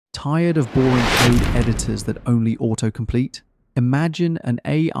Tired of boring code editors that only autocomplete? Imagine an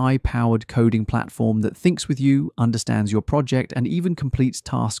AI-powered coding platform that thinks with you, understands your project, and even completes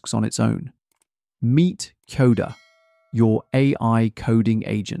tasks on its own. Meet Qoder, your AI coding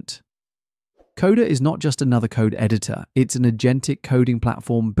agent. Qoder is not just another code editor, it's an agentic coding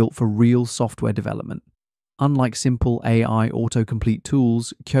platform built for real software development. Unlike simple AI autocomplete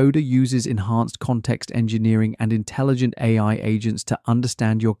tools, Qoder uses enhanced context engineering and intelligent AI agents to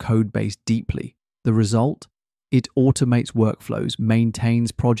understand your code base deeply. The result? It automates workflows,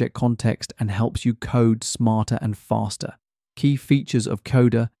 maintains project context, and helps you code smarter and faster. Key features of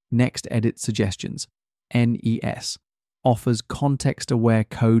Qoder: Next Edit Suggestions, NES, offers context-aware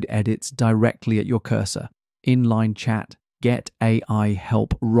code edits directly at your cursor. Inline Chat, get AI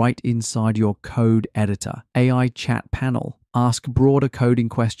help right inside your code editor. AI Chat Panel, ask broader coding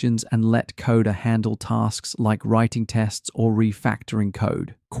questions and let Qoder handle tasks like writing tests or refactoring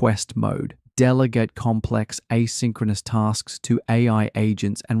code. Quest Mode, delegate complex asynchronous tasks to AI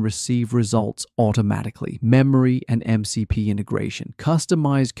agents and receive results automatically. Memory and MCP integration,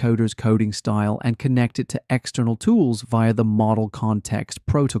 customize Qoder's coding style and connect it to external tools via the Model Context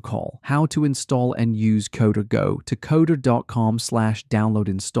Protocol. How to install and use Qoder? Go to qoder.com/download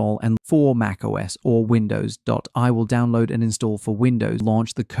install and for macOS or Windows. I will download and install for Windows.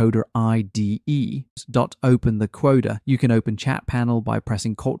 Launch the Qoder IDE. Open the Qoder. You can open Chat Panel by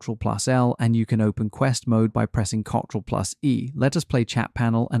pressing Ctrl+L, and you can open Quest Mode by pressing Ctrl+E. Let us play Chat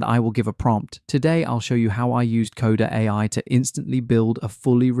Panel and I will give a prompt. Today I'll show you how I used Qoder AI to instantly build a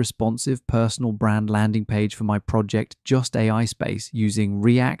fully responsive personal brand landing page for my project Just AI Space using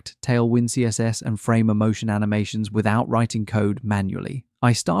React, Tailwind CSS, and Framer motion animations without writing code manually.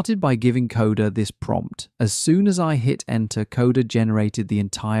 I started by giving Qoder this prompt. As soon as I hit enter, Qoder generated the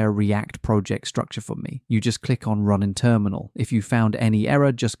entire React project structure for me. You just click on Run in Terminal. If you found any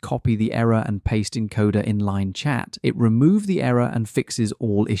error, just copy the error and paste in Qoder Inline Chat. It removes the error and fixes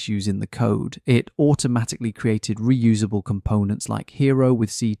all issues in the code. It automatically created reusable components like Hero with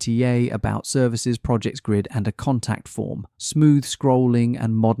CTA, About Services, Projects Grid, and a contact form. Smooth scrolling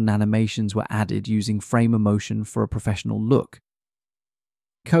and modern animations were added using Framer motion for a professional look.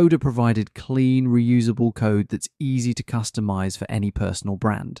 Qoder provided clean, reusable code that's easy to customize for any personal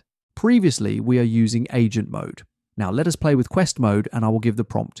brand. Previously, we are using agent mode. Now let us play with Quest Mode and I will give the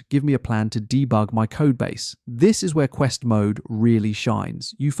prompt. Give me a plan to debug my code base. This is where Quest Mode really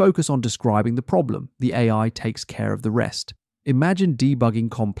shines. You focus on describing the problem. The AI takes care of the rest. Imagine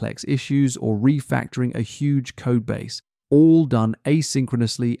debugging complex issues or refactoring a huge code base, all done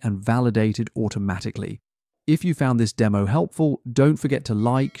asynchronously and validated automatically. If you found this demo helpful, don't forget to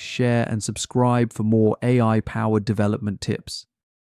like, share, and subscribe for more AI-powered development tips.